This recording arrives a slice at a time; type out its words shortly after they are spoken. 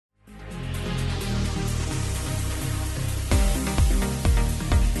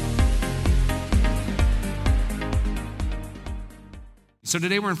So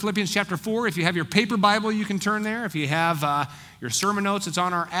today we're in Philippians chapter 4. If you have your paper Bible, you can turn there. If you have your sermon notes, it's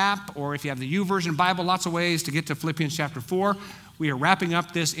on our app. Or if you have the YouVersion Bible, lots of ways to get to Philippians chapter 4. We are wrapping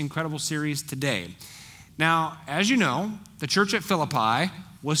up this incredible series today. Now, as you know, the church at Philippi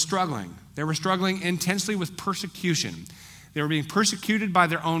was struggling. They were struggling intensely with persecution. They were being persecuted by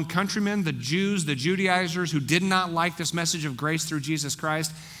their own countrymen, the Jews, the Judaizers, who did not like this message of grace through Jesus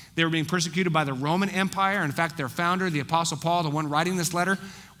Christ. They were being persecuted by the Roman Empire. In fact, their founder, the Apostle Paul, the one writing this letter,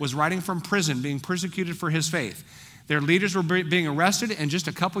 was writing from prison, being persecuted for his faith. Their leaders were being arrested, and just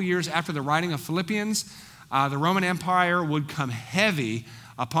a couple years after the writing of Philippians, the Roman Empire would come heavy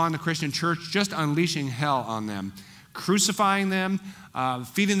upon the Christian church, just unleashing hell on them, crucifying them,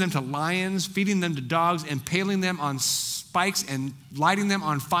 feeding them to lions, feeding them to dogs, impaling them on spikes, and lighting them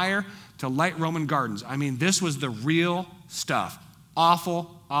on fire to light Roman gardens. I mean, this was the real stuff.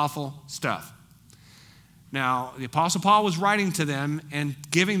 Awful, awful stuff. Now, the Apostle Paul was writing to them and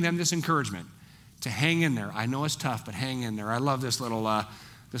giving them this encouragement to hang in there. I know it's tough, but hang in there. I love this little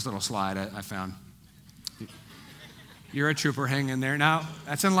slide I found. You're a trooper, hang in there. Now,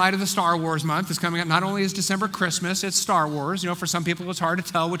 that's in light of the Star Wars month. It's coming up. Not only is December Christmas, it's Star Wars. You know, for some people, it's hard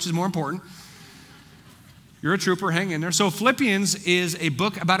to tell which is more important. You're a trooper, hang in there. So Philippians is a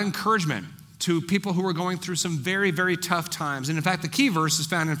book about encouragement to people who are going through some very, very tough times. And in fact, the key verse is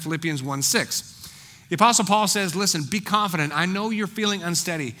found in Philippians 1:6. The Apostle Paul says, listen, be confident. I know you're feeling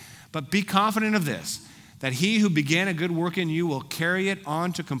unsteady, but be confident of this, that he who began a good work in you will carry it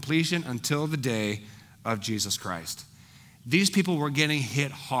on to completion until the day of Jesus Christ. These people were getting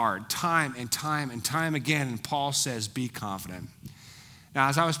hit hard time and time and time again, and Paul says, be confident. Now,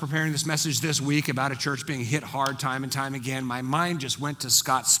 as I was preparing this message this week about a church being hit hard time and time again, my mind just went to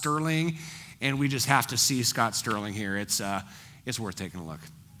Scott Sterling, and we just have to see Scott Sterling here. It's worth taking a look.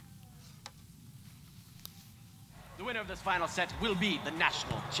 The winner of this final set will be the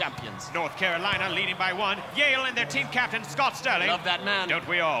national champions. North Carolina leading by 1. Yale and their team captain, Scott Sterling. Love that man. Don't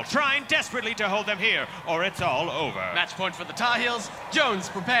we all? Trying desperately to hold them here, or it's all over. Match point for the Tar Heels. Jones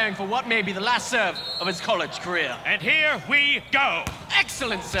preparing for what may be the last serve of his college career. And here we go.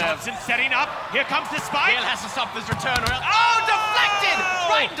 Excellent serve. Thompson setting up. Here comes the spike. Yale has to stop this return. Deflected!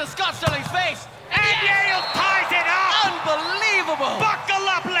 Right into Scott Sterling's face. And Yale ties it up. Unbelievable. Buckle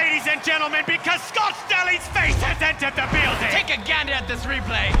up, ladies and gentlemen, because Scott Sterling's face has entered the building. Take a gander at this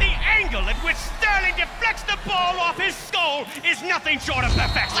replay. The angle at which Sterling deflects the ball off his skull is nothing short of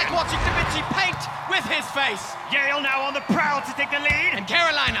perfection. Like watching Da Vinci paint with his face. Yale now on the prowl to take the lead. And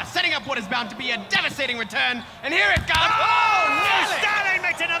Carolina setting up what is bound to be a devastating return. And here it comes. Oh, Sterling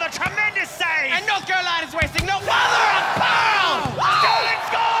makes another tremendous save. And North Carolina's wasting no mother of pearl. Sterling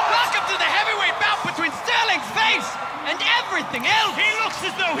scores. Welcome to the heavyweight bout between Sterling's face and everything else. He looks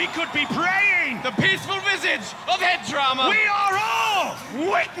as though he could be praying. The peaceful visage of head drama. We are all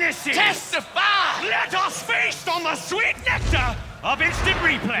witnesses. Testify. Let us feast on the sweet nectar of instant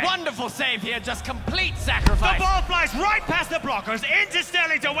replay. Wonderful save here, just complete sacrifice. The ball flies right past the blockers, into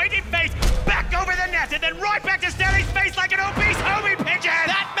Sterling's awaiting face, back over the net, and then right back to Sterling's face like an obese homie pigeon.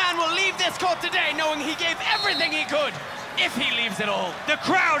 That man will leave this court today knowing he gave everything he could. If he leaves it all. The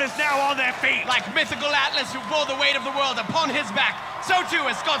crowd is now on their feet. Like mythical Atlas who bore the weight of the world upon his back, so too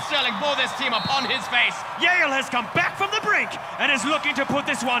as Scott Sterling bore this team upon his face. Yale has come back from the brink and is looking to put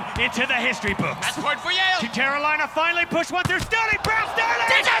this one into the history books. Match point for Yale. Carolina finally pushed one through Sterling. Brown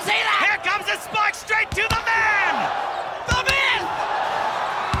Sterling! Did you see that? Here comes a spike straight to the man! The man!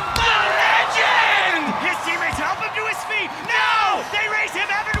 The legend! His teammates help him to his feet. No! They raise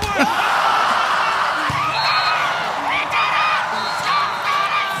him heavenward!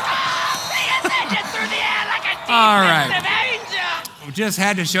 All right. We just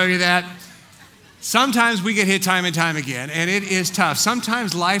had to show you that. Sometimes we get hit time and time again, and it is tough.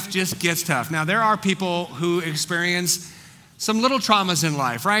 Sometimes life just gets tough. Now, there are people who experience some little traumas in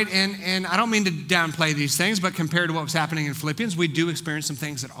life, right? And I don't mean to downplay these things, but compared to what was happening in Philippians, we do experience some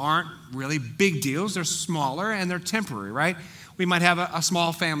things that aren't really big deals. They're smaller and they're temporary, right? We might have a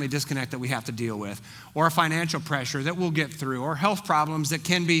small family disconnect that we have to deal with, or a financial pressure that we'll get through, or health problems that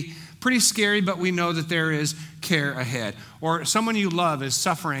can be pretty scary, but we know that there is care ahead. Or someone you love is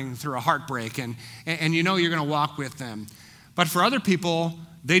suffering through a heartbreak, and you know you're going to walk with them. But for other people,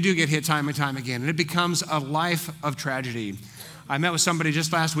 they do get hit time and time again, and it becomes a life of tragedy. I met with somebody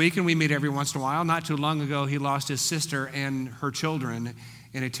just last week, and we meet every once in a while. Not too long ago, he lost his sister and her children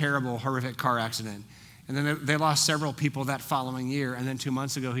in a terrible, horrific car accident. And then they lost several people that following year, and then 2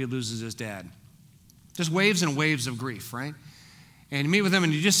 months ago, he loses his dad. Just waves and waves of grief, right? And you meet with him,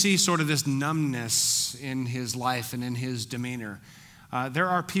 and you just see sort of this numbness in his life and in his demeanor. There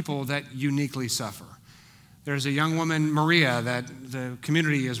are people that uniquely suffer. There's a young woman, Maria, that the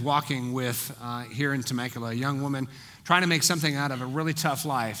community is walking with here in Temecula, a young woman trying to make something out of a really tough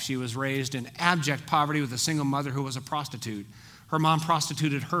life. She was raised in abject poverty with a single mother who was a prostitute. Her mom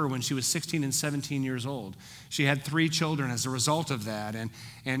prostituted her when she was 16 and 17 years old. She had 3 children as a result of that,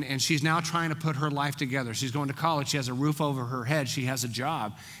 and she's now trying to put her life together. She's going to college. She has a roof over her head. She has a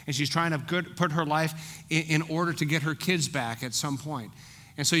job, and she's trying to put her life in order to get her kids back at some point.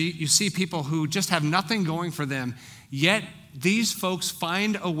 And so you see people who just have nothing going for them, yet these folks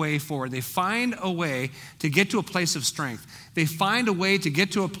find a way forward. They find a way to get to a place of strength. They find a way to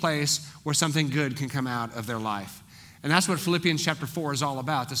get to a place where something good can come out of their life. And that's what Philippians chapter 4 is all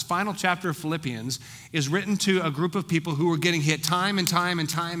about. This final chapter of Philippians is written to a group of people who were getting hit time and time and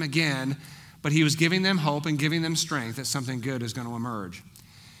time again, but he was giving them hope and giving them strength that something good is going to emerge.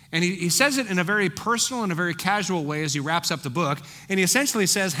 And he says it in a very personal and a very casual way as he wraps up the book. And he essentially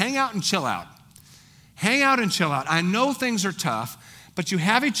says, hang out and chill out. Hang out and chill out. I know things are tough, but you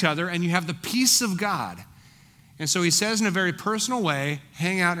have each other and you have the peace of God. And so he says in a very personal way,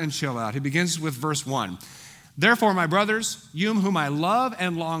 hang out and chill out. He begins with verse 1. Therefore, my brothers, you whom I love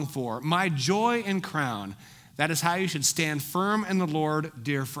and long for, my joy and crown, that is how you should stand firm in the Lord,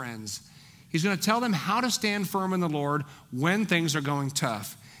 dear friends. He's going to tell them how to stand firm in the Lord when things are going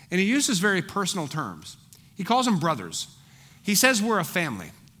tough. And he uses very personal terms. He calls them brothers. He says we're a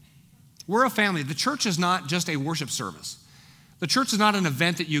family. We're a family. The church is not just a worship service. The church is not an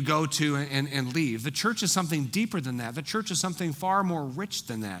event that you go to and leave. The church is something deeper than that. The church is something far more rich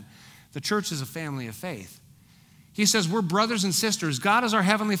than that. The church is a family of faith. He says we're brothers and sisters. God is our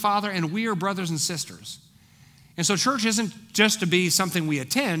heavenly Father, and we are brothers and sisters. And so church isn't just to be something we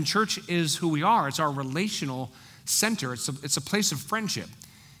attend. Church is who we are. It's our relational center. It's a place of friendship.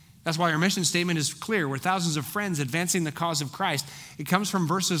 That's why our mission statement is clear. We're thousands of friends advancing the cause of Christ. It comes from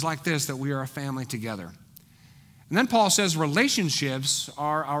verses like this, that we are a family together. And then Paul says relationships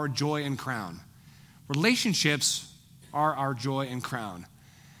are our joy and crown. Relationships are our joy and crown.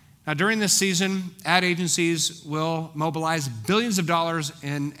 Now, during this season, ad agencies will mobilize billions of dollars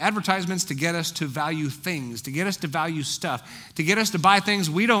in advertisements to get us to value things, to get us to value stuff, to get us to buy things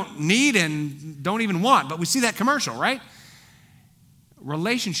we don't need and don't even want, but we see that commercial, right?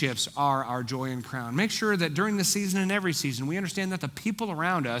 Relationships are our joy and crown. Make sure that during this season and every season, we understand that the people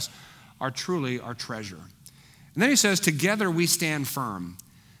around us are truly our treasure. And then he says, together we stand firm.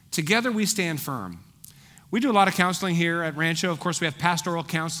 Together we stand firm. We do a lot of counseling here at Rancho. Of course, we have pastoral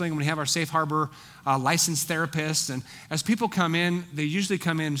counseling, and we have our Safe Harbor licensed therapists. And as people come in, they usually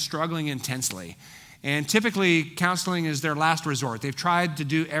come in struggling intensely. And typically, counseling is their last resort. They've tried to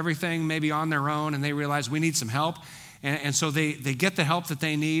do everything maybe on their own, and they realize we need some help. And so they get the help that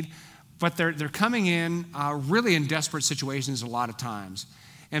they need, but they're coming in really in desperate situations a lot of times.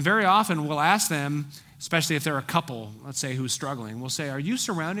 And very often we'll ask them, especially if they're a couple, let's say, who's struggling, we'll say, are you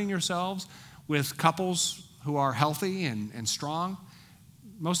surrounding yourselves with couples who are healthy and strong?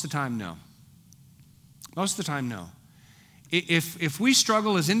 Most of the time, no. Most of the time, no. If we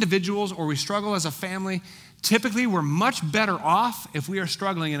struggle as individuals or we struggle as a family, typically we're much better off if we are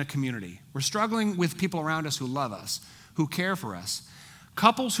struggling in a community. We're struggling with people around us who love us, who care for us.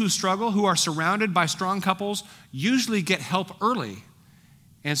 Couples who struggle, who are surrounded by strong couples, usually get help early,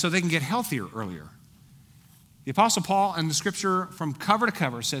 and so they can get healthier earlier. The Apostle Paul in the scripture from cover to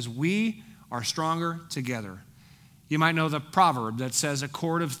cover says, we are stronger together. You might know the proverb that says, a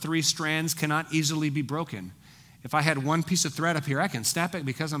cord of 3 strands cannot easily be broken. If I had one piece of thread up here, I can snap it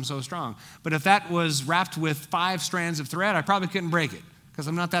because I'm so strong. But if that was wrapped with 5 strands of thread, I probably couldn't break it because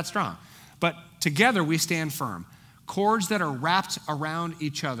I'm not that strong. But together we stand firm. Cords that are wrapped around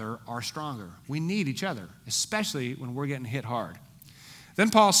each other are stronger. We need each other, especially when we're getting hit hard.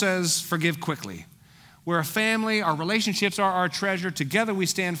 Then Paul says, forgive quickly. We're a family. Our relationships are our treasure. Together we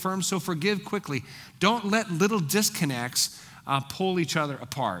stand firm, so forgive quickly. Don't let little disconnects pull each other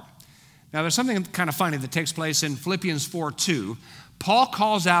apart. Now, there's something kind of funny that takes place in Philippians 4:2. Paul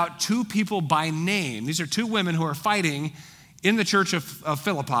calls out 2 people by name. These are 2 women who are fighting in the church of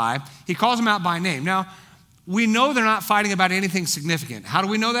Philippi. He calls them out by name. Now, we know they're not fighting about anything significant. How do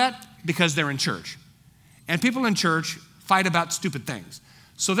we know that? Because they're in church. And people in church fight about stupid things.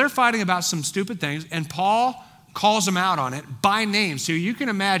 So they're fighting about some stupid things, and Paul calls them out on it by name. So you can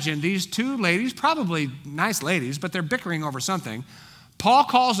imagine these 2 ladies, probably nice ladies, but they're bickering over something. Paul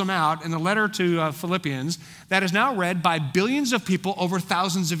calls them out in the letter to Philippians that is now read by billions of people over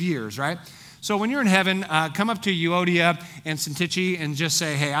thousands of years, right? So when you're in heaven, come up to Euodia and Syntyche and just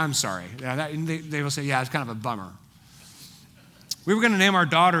say, hey, I'm sorry. They will say, yeah, it's kind of a bummer. We were going to name our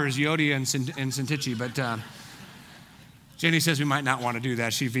daughters Euodia and Syntyche, but Jenny says we might not want to do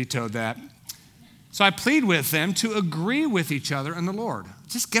that. She vetoed that. So I plead with them to agree with each other in the Lord.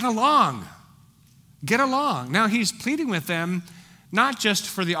 Just get along. Get along. Now, he's pleading with them not just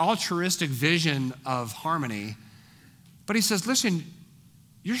for the altruistic vision of harmony, but he says, listen,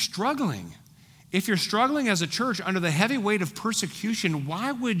 you're struggling. If you're struggling as a church under the heavy weight of persecution,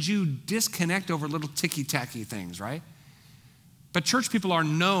 why would you disconnect over little ticky-tacky things, right? But church people are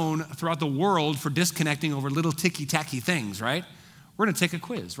known throughout the world for disconnecting over little ticky-tacky things, right? We're going to take a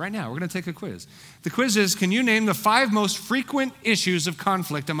quiz right now. We're going to take a quiz. The quiz is, can you name the 5 most frequent issues of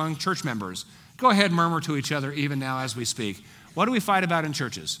conflict among church members? Go ahead, murmur to each other even now as we speak. What do we fight about in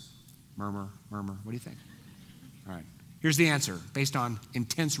churches? Murmur, murmur. What do you think? All right. Here's the answer based on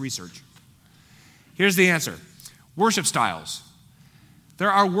intense research. Here's the answer. Worship styles.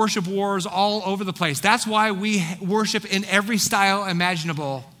 There are worship wars all over the place. That's why we worship in every style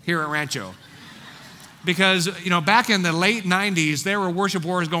imaginable here at Rancho. Because, back in the late 90s, there were worship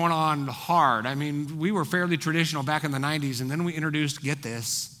wars going on hard. I mean, we were fairly traditional back in the 90s, and then we introduced, get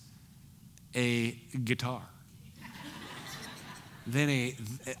this, a guitar. Then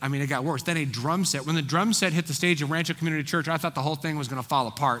it got worse. Then a drum set. When the drum set hit the stage of Rancho Community Church, I thought the whole thing was going to fall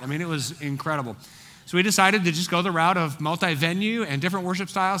apart. I mean, it was incredible. So we decided to just go the route of multi-venue and different worship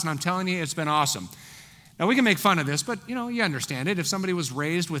styles, and I'm telling you, it's been awesome. Now, we can make fun of this, but, you understand it. If somebody was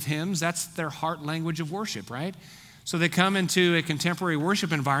raised with hymns, that's their heart language of worship, right? So they come into a contemporary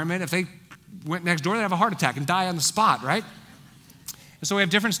worship environment. If they went next door, they'd have a heart attack and die on the spot, right? And so we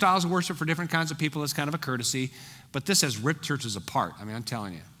have different styles of worship for different kinds of people as kind of a courtesy, but this has ripped churches apart. I mean, I'm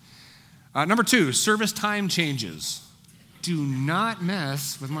telling you. Number 2, service time changes. Do not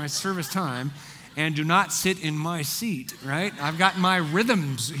mess with my service time and do not sit in my seat, right? I've got my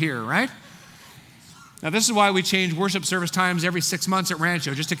rhythms here, right? Now, this is why we change worship service times every 6 months at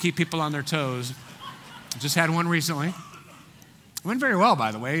Rancho, just to keep people on their toes. Just had one recently. It went very well,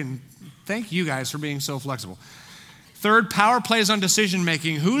 by the way, and thank you guys for being so flexible. 3rd, power plays on decision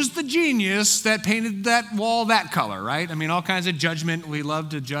making. Who's the genius that painted that wall that color, right? I mean, all kinds of judgment. We love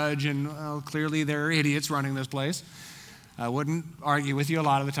to judge, and clearly there are idiots running this place. I wouldn't argue with you a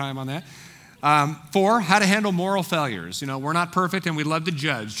lot of the time on that. 4, how to handle moral failures. We're not perfect and we love to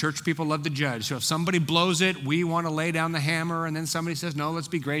judge. Church people love to judge. So if somebody blows it, we want to lay down the hammer, and then somebody says, no, let's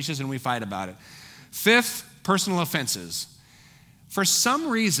be gracious, and we fight about it. 5th, personal offenses. For some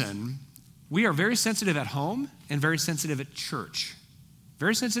reason, we are very sensitive at home and very sensitive at church.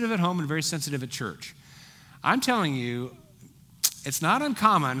 Very sensitive at home and very sensitive at church. I'm telling you, it's not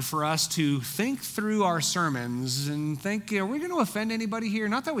uncommon for us to think through our sermons and think, are we going to offend anybody here?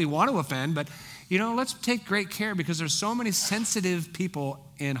 Not that we want to offend, but, let's take great care because there's so many sensitive people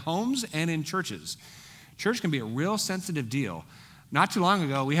in homes and in churches. Church can be a real sensitive deal. Not too long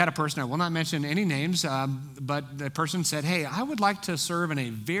ago, we had a person, I will not mention any names, but the person said, hey, I would like to serve in a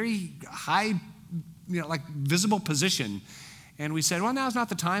very high, visible position. And we said, well, now's not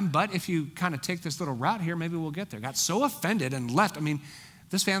the time, but if you kind of take this little route here, maybe we'll get there. Got so offended and left. I mean,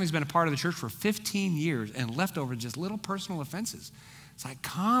 this family's been a part of the church for 15 years and left over just little personal offenses. It's like,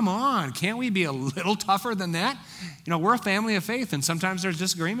 come on, can't we be a little tougher than that? We're a family of faith, and sometimes there's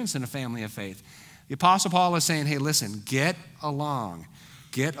disagreements in a family of faith. The Apostle Paul is saying, hey, listen, get along,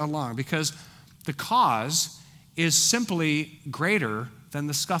 because the cause is simply greater than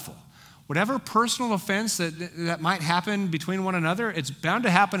the scuffle. Whatever personal offense that might happen between one another, it's bound to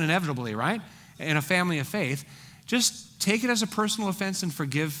happen inevitably, right? In a family of faith, just take it as a personal offense and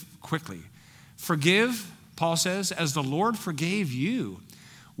forgive quickly. Forgive, Paul says, as the Lord forgave you.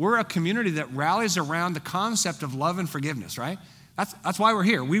 We're a community that rallies around the concept of love and forgiveness, right? That's why we're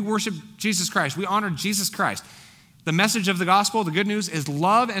here. We worship Jesus Christ. We honor Jesus Christ. The message of the gospel, the good news, is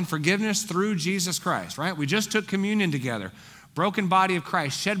love and forgiveness through Jesus Christ, right? We just took communion together. Broken body of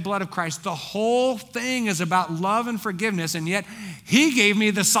Christ, shed blood of Christ. The whole thing is about love and forgiveness, and yet he gave me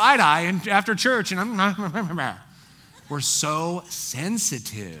the side eye after church, and we're so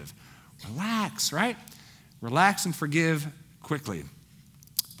sensitive. Relax, right? Relax and forgive quickly.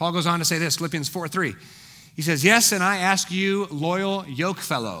 Paul goes on to say this, Philippians 4:3. He says, yes, and I ask you, loyal yoke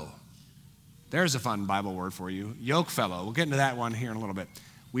fellow. There's a fun Bible word for you, yoke fellow. We'll get into that one here in a little bit.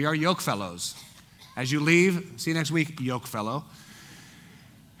 We are yoke fellows. As you leave, see you next week, yoke fellow.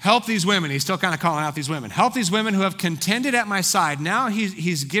 Help these women. He's still kind of calling out these women. Help these women who have contended at my side. Now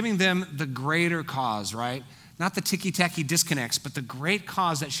he's giving them the greater cause, right? Not the ticky-tacky disconnects, but the great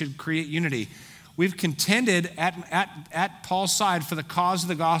cause that should create unity. We've contended at Paul's side for the cause of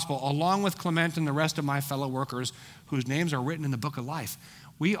the gospel, along with Clement and the rest of my fellow workers whose names are written in the book of life.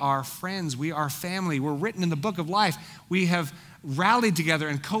 We are friends. We are family. We're written in the book of life. We have rallied together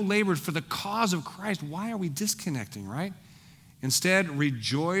and co-labored for the cause of Christ. Why are we disconnecting, right? Instead,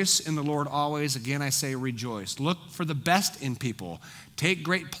 rejoice in the Lord always. Again, I say rejoice. Look for the best in people. Take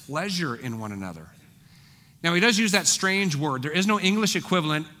great pleasure in one another. Now, he does use that strange word. There is no English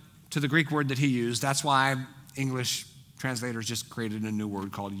equivalent to the Greek word that he used. That's why English translators just created a new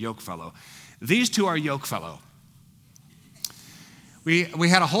word called yokefellow. These two are yokefellow. We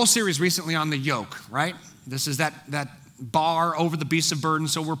had a whole series recently on the yoke, right? This is that bar over the beasts of burden.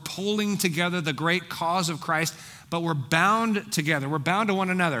 So we're pulling together the great cause of Christ, but we're bound together. We're bound to one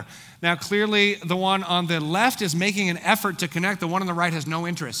another. Now, clearly, the one on the left is making an effort to connect. The one on the right has no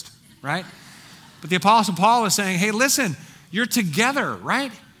interest, right? But the Apostle Paul is saying, hey, listen, you're together,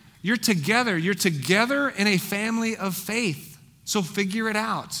 right? You're together. You're together in a family of faith. So figure it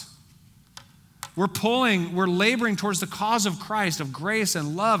out. We're laboring towards the cause of Christ, of grace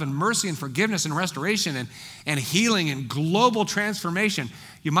and love and mercy and forgiveness and restoration and healing and global transformation.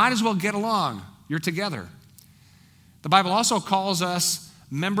 You might as well get along. You're together. The Bible also calls us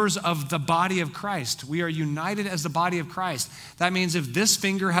members of the body of Christ. We are united as the body of Christ. That means if this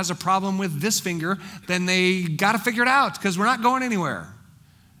finger has a problem with this finger, then they got to figure it out because we're not going anywhere.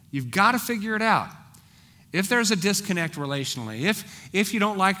 You've got to figure it out. If there's a disconnect relationally, if you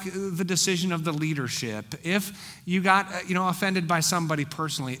don't like the decision of the leadership, if you got offended by somebody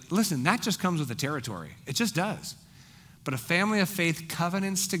personally, listen, that just comes with the territory. It just does. But a family of faith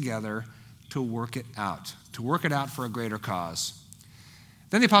covenants together to work it out for a greater cause.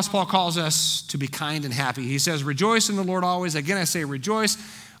 Then the Apostle Paul calls us to be kind and happy. He says, rejoice in the Lord always. Again, I say rejoice.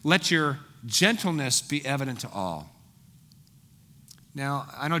 Let your gentleness be evident to all. Now,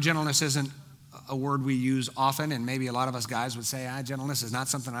 I know gentleness isn't a word we use often, and maybe a lot of us guys would say, gentleness is not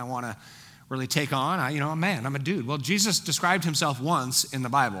something I want to really take on. I'm a man, I'm a dude. Well, Jesus described himself once in the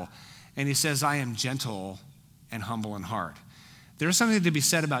Bible, and he says, I am gentle and humble in heart. There's something to be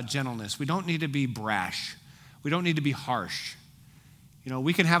said about gentleness. We don't need to be brash. We don't need to be harsh.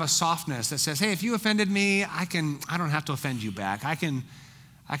 We can have a softness that says, hey, if you offended me, I don't have to offend you back. I can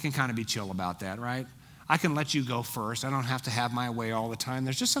kind of be chill about that, right? I can let you go first. I don't have to have my way all the time.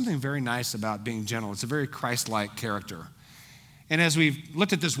 There's just something very nice about being gentle. It's a very Christ-like character. And as we've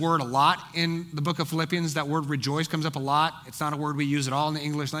looked at this word a lot in the book of Philippians, that word rejoice comes up a lot. It's not a word we use at all in the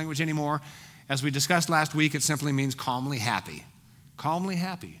English language anymore. As we discussed last week, it simply means calmly happy. Calmly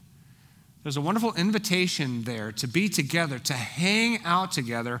happy. There's a wonderful invitation there to be together, to hang out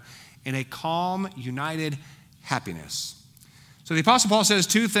together in a calm, united happiness. So the Apostle Paul says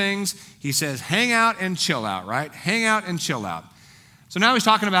two things. He says, hang out and chill out, right? Hang out and chill out. So now he's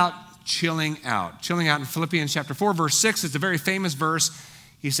talking about chilling out. Chilling out in Philippians chapter 4, verse 6. It's a very famous verse.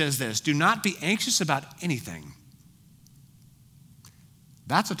 He says this, do not be anxious about anything.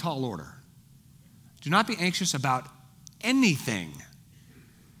 That's a tall order. Do not be anxious about anything.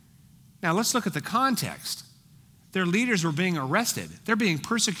 Now let's look at the context. Their leaders were being arrested. They're being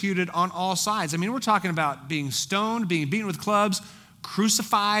persecuted on all sides. We're talking about being stoned, being beaten with clubs,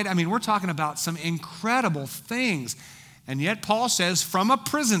 crucified. We're talking about some incredible things. And yet Paul says from a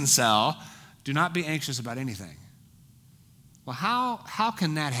prison cell, do not be anxious about anything. Well, how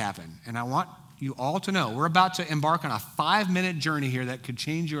can that happen? And I want you all to know, we're about to embark on a 5-minute journey here that could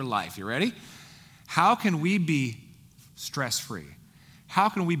change your life. You ready? How can we be stress-free? How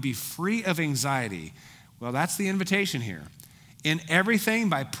can we be free of anxiety? Well, that's the invitation here. In everything,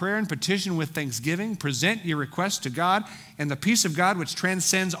 by prayer and petition with thanksgiving, present your requests to God, and the peace of God, which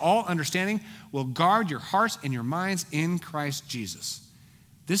transcends all understanding, will guard your hearts and your minds in Christ Jesus.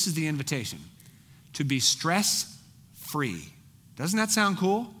 This is the invitation, to be stress-free. Doesn't that sound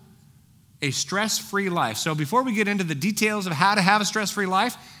cool? A stress-free life. So before we get into the details of how to have a stress-free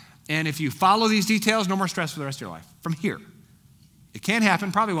life, and if you follow these details, no more stress for the rest of your life. From here. It can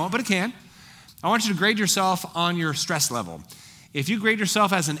happen, probably won't, but it can. I want you to grade yourself on your stress level. If you grade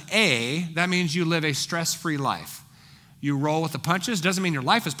yourself as an A, that means you live a stress-free life. You roll with the punches. Doesn't mean your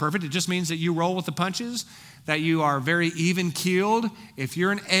life is perfect. It just means that you roll with the punches, that you are very even-keeled. If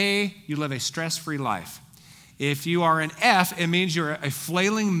you're an A, you live a stress-free life. If you are an F, it means you're a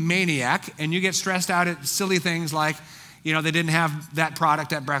flailing maniac, and you get stressed out at silly things like, they didn't have that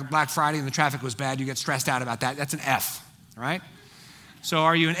product at Black Friday and the traffic was bad. You get stressed out about that. That's an F, all right? So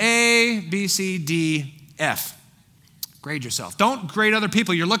are you an A, B, C, D, F? Grade yourself. Don't grade other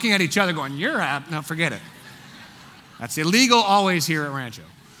people. You're looking at each other going, you're at, no, forget it. That's illegal always here at Rancho.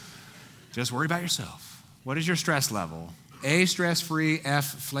 Just worry about yourself. What is your stress level? A, stress-free, F,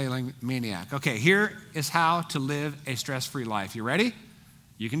 flailing maniac. Okay, here is how to live a stress-free life. You ready?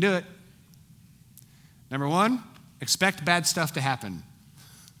 You can do it. Number 1, expect bad stuff to happen.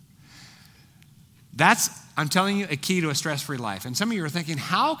 That's, I'm telling you, a key to a stress-free life. And some of you are thinking,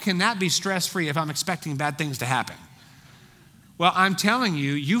 how can that be stress-free if I'm expecting bad things to happen? Well, I'm telling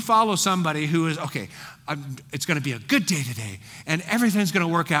you, you follow somebody who is, okay, it's going to be a good day today, and everything's going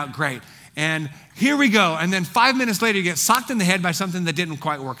to work out great. And here we go. And then 5 minutes later, you get socked in the head by something that didn't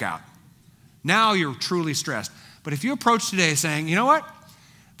quite work out. Now you're truly stressed. But if you approach today saying, you know what?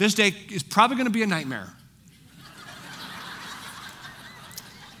 This day is probably going to be a nightmare.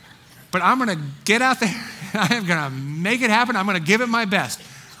 But I'm going to get out there. I am going to make it happen. I'm going to give it my best.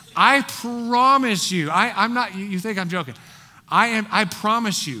 I promise you. I'm not, you think I'm joking. I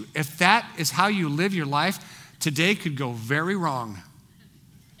promise you, if that is how you live your life, today could go very wrong.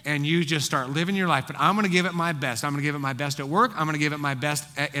 And you just start living your life. But I'm going to give it my best. I'm going to give it my best at work. I'm going to give it my best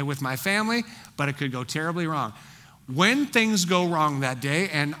with my family. But it could go terribly wrong. When things go wrong that day,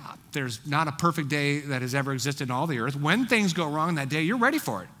 and there's not a perfect day that has ever existed in all the earth, when things go wrong that day, you're ready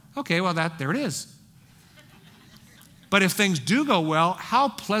for it. Okay, well, there it is. But if things do go well, how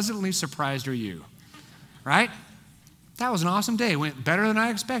pleasantly surprised are you? Right? That was an awesome day. It went better than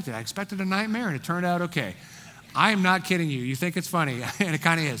I expected. I expected a nightmare, and it turned out okay. I am not kidding you. You think it's funny, and it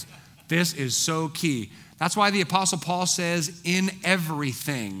kind of is. This is so key. That's why the Apostle Paul says, in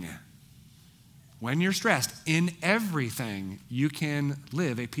everything. When you're stressed, in everything, you can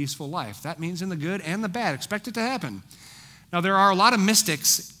live a peaceful life. That means in the good and the bad. Expect it to happen. Now, there are a lot of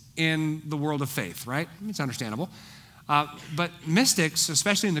mystics in the world of faith, right? It's understandable. But mystics,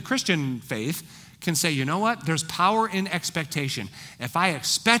 especially in the Christian faith, can say, you know what? There's power in expectation. If I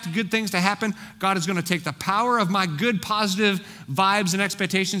expect good things to happen, God is going to take the power of my good, positive vibes and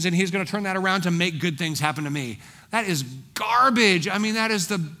expectations, and he's going to turn that around to make good things happen to me. That is garbage. I mean, that is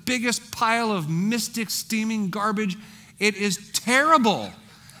the biggest pile of mystic, steaming garbage. It is terrible.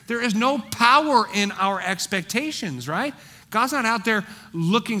 There is no power in our expectations, right? God's not out there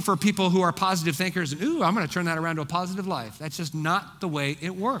looking for people who are positive thinkers and, ooh, I'm going to turn that around to a positive life. That's just not the way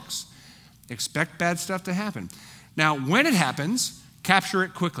it works. Expect bad stuff to happen. Now, when it happens, capture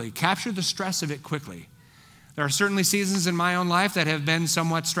it quickly. Capture the stress of it quickly. There are certainly seasons in my own life that have been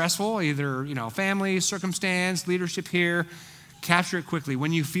somewhat stressful, either, family, circumstance, leadership here. Capture it quickly.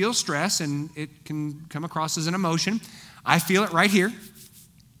 When you feel stress, and it can come across as an emotion, I feel it right here.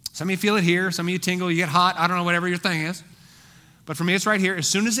 Some of you feel it here. Some of you tingle, you get hot. I don't know, whatever your thing is. But for me, it's right here. As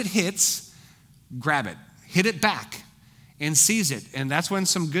soon as it hits, grab it. Hit it back and seize it. And that's when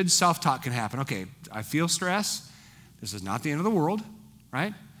some good self-talk can happen. Okay, I feel stress. This is not the end of the world,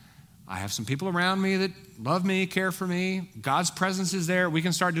 right? I have some people around me that love me, care for me. God's presence is there. We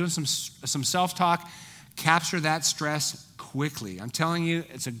can start doing some self-talk. Capture that stress quickly. I'm telling you,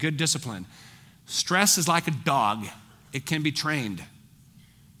 it's a good discipline. Stress is like a dog. It can be trained.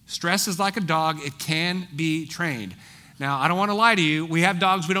 Stress is like a dog. It can be trained. Now, I don't want to lie to you. We have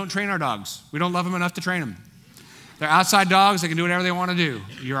dogs. We don't train our dogs. We don't love them enough to train them. They're outside dogs. They can do whatever they want to do.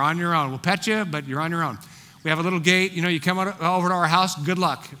 You're on your own. We'll pet you, but you're on your own. We have a little gate. You come over to our house, good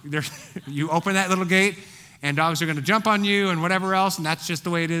luck. You open that little gate, and dogs are going to jump on you and whatever else, and that's just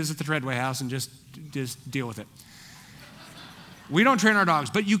the way it is at the Treadway house, and just deal with it. We don't train our dogs,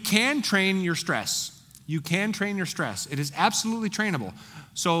 but you can train your stress. You can train your stress. It is absolutely trainable.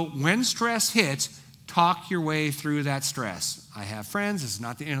 So when stress hits, talk your way through that stress. I have friends. This is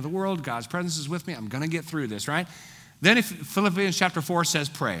not the end of the world. God's presence is with me. I'm going to get through this, right? Then if Philippians chapter 4 says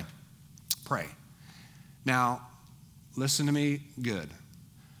pray. Pray. Now, listen to me good.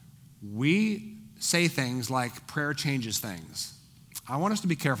 We say things like prayer changes things. I want us to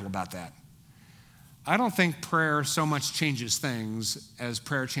be careful about that. I don't think prayer so much changes things as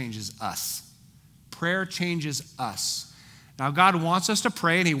prayer changes us. Prayer changes us. Now, God wants us to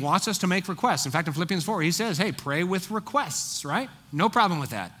pray, and he wants us to make requests. In fact, in Philippians 4, he says, hey, pray with requests, right? No problem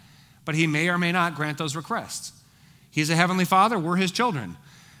with that. But he may or may not grant those requests. He's a heavenly Father. We're his children.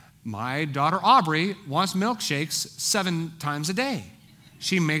 My daughter Aubrey wants milkshakes 7 times a day.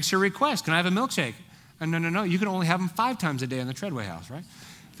 She makes her request. Can I have a milkshake? And no. You can only have them 5 times a day in the Treadway house, right?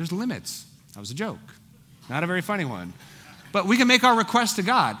 There's limits. That was a joke. Not a very funny one. But we can make our requests to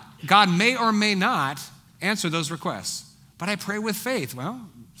God. God may or may not answer those requests. But I pray with faith. Well,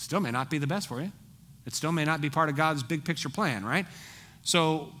 still may not be the best for you. It still may not be part of God's big picture plan, right?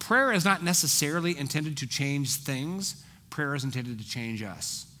 So prayer is not necessarily intended to change things. Prayer is intended to change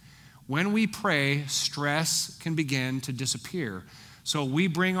us. When we pray, stress can begin to disappear. So we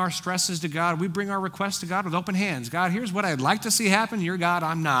bring our stresses to God. We bring our requests to God with open hands. God, here's what I'd like to see happen. You're God,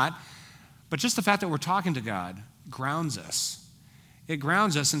 I'm not. But just the fact that we're talking to God grounds us. It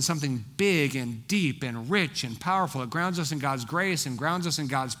grounds us in something big and deep and rich and powerful. It grounds us in God's grace and grounds us in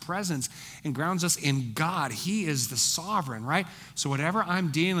God's presence and grounds us in God. He is the sovereign, right? So whatever I'm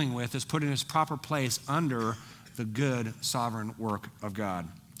dealing with is put in its proper place under the good sovereign work of God.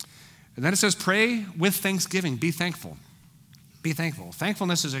 And then it says, pray with thanksgiving. Be thankful. Be thankful.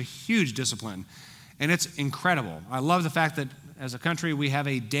 Thankfulness is a huge discipline, and it's incredible. I love the fact that as a country, we have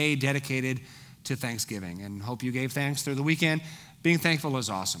a day dedicated to Thanksgiving, and hope you gave thanks through the weekend. Being thankful is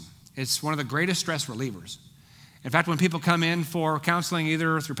awesome. It's one of the greatest stress relievers. In fact, when people come in for counseling,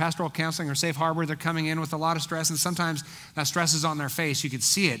 either through pastoral counseling or Safe Harbor, they're coming in with a lot of stress, and sometimes that stress is on their face. You could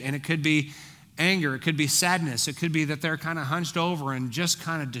see it, and it could be anger, it could be sadness, it could be that they're kind of hunched over and just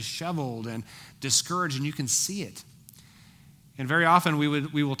kind of disheveled and discouraged, and you can see it. And very often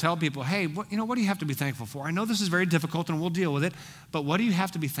we will tell people, hey, what do you have to be thankful for? I know this is very difficult, and we'll deal with it, but what do you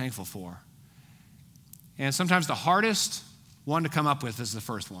have to be thankful for? And sometimes the hardest one to come up with is the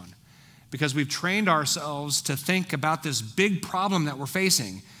first one, because we've trained ourselves to think about this big problem that we're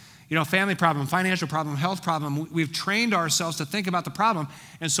facing. Family problem, financial problem, health problem. We've trained ourselves to think about the problem,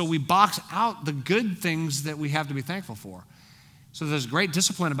 and so we box out the good things that we have to be thankful for. So there's great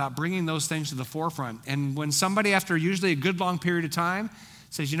discipline about bringing those things to the forefront. And when somebody, after usually a good long period of time,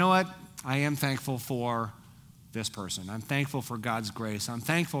 says, you know what, I am thankful for this person. I'm thankful for God's grace. I'm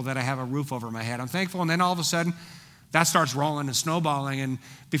thankful that I have a roof over my head. I'm thankful, and then all of a sudden, that starts rolling and snowballing, and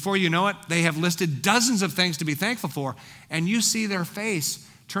before you know it, they have listed dozens of things to be thankful for, and you see their face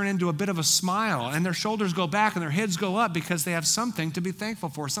turn into a bit of a smile, and their shoulders go back and their heads go up because they have something to be thankful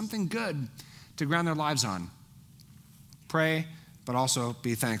for, something good to ground their lives on. Pray, but also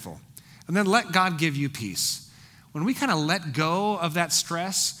be thankful. And then let God give you peace. When we kind of let go of that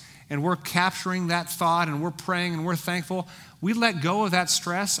stress and we're capturing that thought and we're praying and we're thankful, we let go of that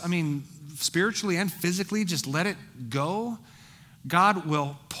stress, spiritually and physically, just let it go, God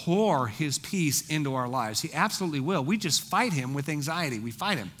will pour his peace into our lives. He absolutely will. We just fight him with anxiety. We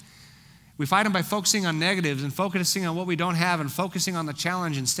fight him. We fight him by focusing on negatives and focusing on what we don't have and focusing on the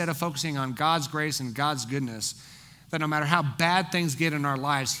challenge instead of focusing on God's grace and God's goodness. That no matter how bad things get in our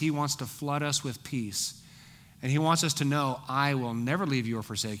lives, he wants to flood us with peace. And he wants us to know, I will never leave you or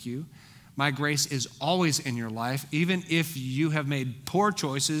forsake you. My grace is always in your life, even if you have made poor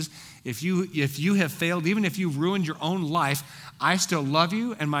choices, if you have failed, even if you've ruined your own life, I still love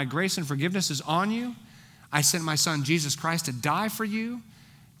you, and my grace and forgiveness is on you. I sent my son, Jesus Christ, to die for you,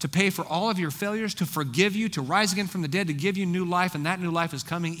 to pay for all of your failures, to forgive you, to rise again from the dead, to give you new life, and that new life is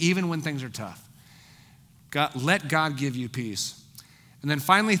coming even when things are tough. Let God give you peace. And then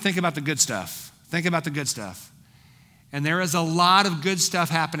finally, think about the good stuff. Think about the good stuff. And there is a lot of good stuff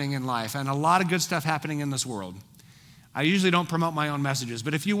happening in life and a lot of good stuff happening in this world. I usually don't promote my own messages,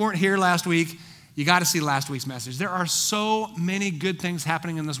 but if you weren't here last week, you got to see last week's message. There are so many good things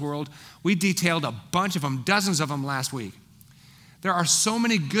happening in this world. We detailed a bunch of them, dozens of them last week. There are so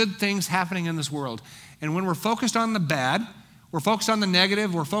many good things happening in this world. And when we're focused on the bad, we're focused on the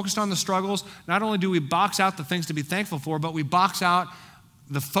negative, we're focused on the struggles, not only do we box out the things to be thankful for, but we box out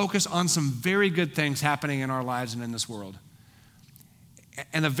the focus on some very good things happening in our lives and in this world.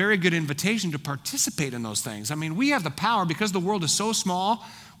 And a very good invitation to participate in those things. We have the power, because the world is so small,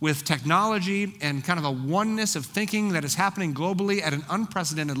 with technology and kind of a oneness of thinking that is happening globally at an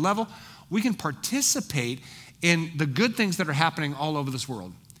unprecedented level, we can participate in the good things that are happening all over this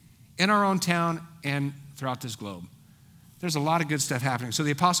world, in our own town and throughout this globe. There's a lot of good stuff happening. So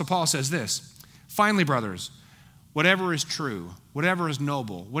the Apostle Paul says this, finally, brothers, whatever is true, whatever is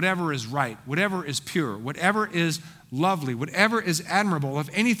noble, whatever is right, whatever is pure, whatever is lovely, whatever is admirable, if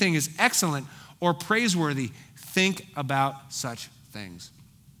anything is excellent or praiseworthy, think about such things.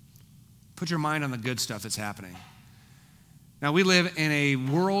 Put your mind on the good stuff that's happening. Now, we live in a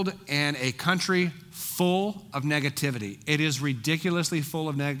world and a country full of negativity. It is ridiculously full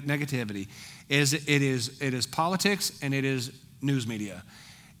of negativity. It is politics and it is news media.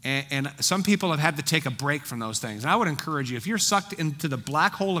 And some people have had to take a break from those things. And I would encourage you, if you're sucked into the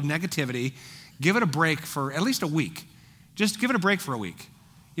black hole of negativity, give it a break for at least a week. Just give it a break for a week.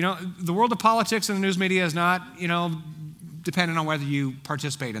 The world of politics and the news media is not, dependent on whether you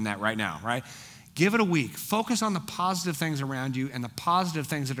participate in that right now, right? Give it a week. Focus on the positive things around you and the positive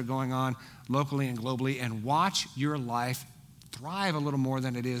things that are going on locally and globally, and watch your life thrive a little more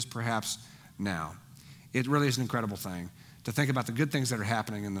than it is perhaps now. It really is an incredible thing to think about the good things that are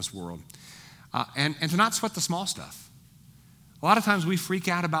happening in this world, and to not sweat the small stuff. A lot of times we freak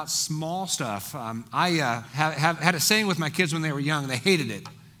out about small stuff. I have had a saying with my kids when they were young. They hated it,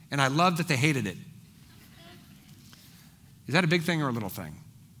 and I loved that they hated it. Is that a big thing or a little thing?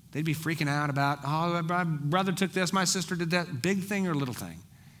 They'd be freaking out about, oh, my brother took this, my sister did that. Big thing or little thing?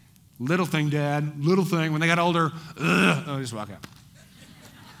 Little thing, Dad, little thing. When they got older, just walk out.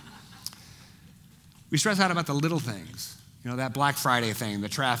 We stress out about the little things. That Black Friday thing, the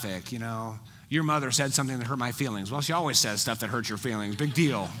traffic, your mother said something that hurt my feelings. Well, she always says stuff that hurts your feelings. Big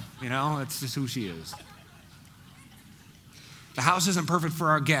deal. It's just who she is. The house isn't perfect for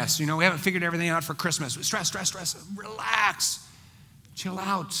our guests. We haven't figured everything out for Christmas. Stress. Relax. Chill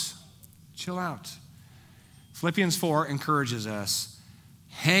out. Philippians 4 encourages us,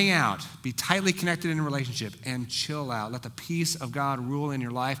 hang out, be tightly connected in a relationship, and chill out. Let the peace of God rule in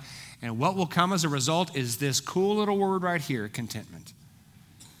your life. And what will come as a result is this cool little word right here, contentment.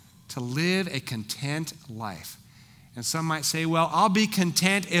 To live a content life. And some might say, well, I'll be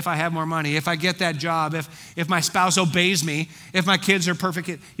content if I have more money, if I get that job, if my spouse obeys me, if my kids are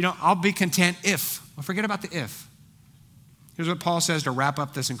perfect. I'll be content if. Well, forget about the if. Here's what Paul says to wrap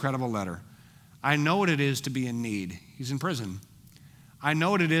up this incredible letter. I know what it is to be in need. He's in prison. I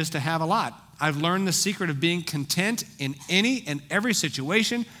know what it is to have a lot. I've learned the secret of being content in any and every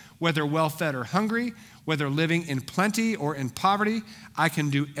situation, whether well-fed or hungry, whether living in plenty or in poverty. I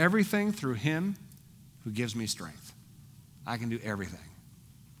can do everything through him who gives me strength. I can do everything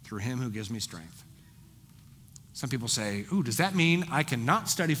through him who gives me strength. Some people say, does that mean I cannot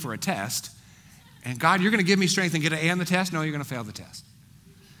study for a test? And God, you're going to give me strength and get an A on the test? No, you're going to fail the test.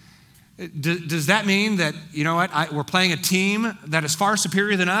 Does that mean that, we're playing a team that is far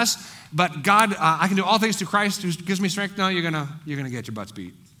superior than us, but God, I can do all things through Christ who gives me strength? No, you're going to get your butts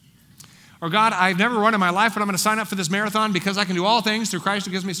beat. Or God, I've never run in my life, but I'm going to sign up for this marathon because I can do all things through Christ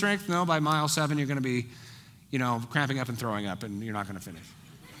who gives me strength? No, by mile 7, you're going to be cramping up and throwing up, and you're not going to finish.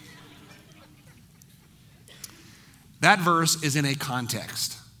 That verse is in a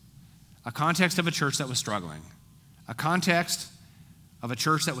context of a church that was struggling, a context of a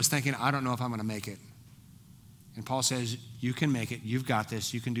church that was thinking, I don't know if I'm going to make it. And Paul says, you can make it. You've got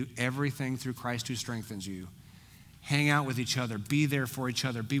this. You can do everything through Christ who strengthens you. Hang out with each other. Be there for each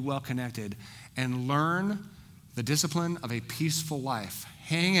other. Be well connected. And learn the discipline of a peaceful life.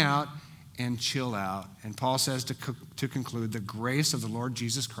 Hang out and chill out. And Paul says to conclude, the grace of the Lord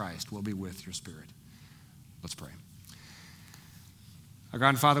Jesus Christ will be with your spirit. Let's pray. Our God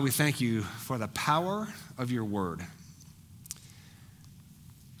and Father, we thank you for the power of your word.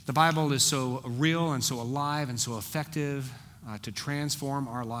 The Bible is so real and so alive and so effective to transform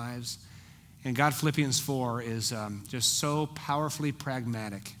our lives. And God, Philippians 4 is just so powerfully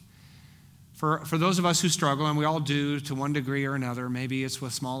pragmatic. For those of us who struggle, and we all do to one degree or another, maybe it's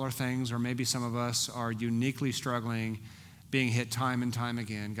with smaller things, or maybe some of us are uniquely struggling, being hit time and time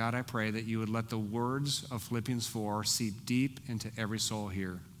again. God, I pray that you would let the words of Philippians 4 seep deep into every soul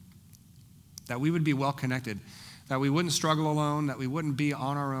here. That we would be well connected, that we wouldn't struggle alone, that we wouldn't be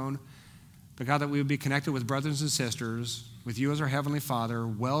on our own, but God, that we would be connected with brothers and sisters, with you as our Heavenly Father,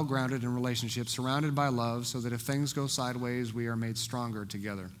 well grounded in relationships, surrounded by love, so that if things go sideways, we are made stronger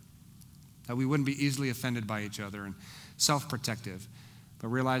together. That we wouldn't be easily offended by each other and self-protective, but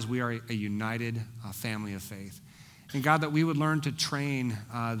realize we are a united family of faith. And God, that we would learn to train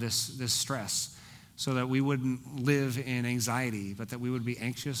this stress so that we wouldn't live in anxiety, but that we would be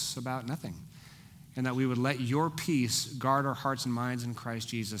anxious about nothing. And that we would let your peace guard our hearts and minds in Christ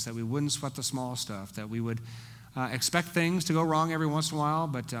Jesus, that we wouldn't sweat the small stuff, that we would expect things to go wrong every once in a while,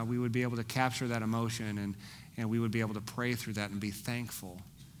 but we would be able to capture that emotion and we would be able to pray through that and be thankful.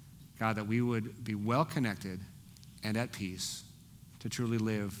 God, that we would be well connected and at peace to truly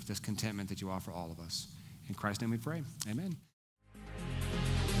live this contentment that you offer all of us. In Christ's name we pray. Amen.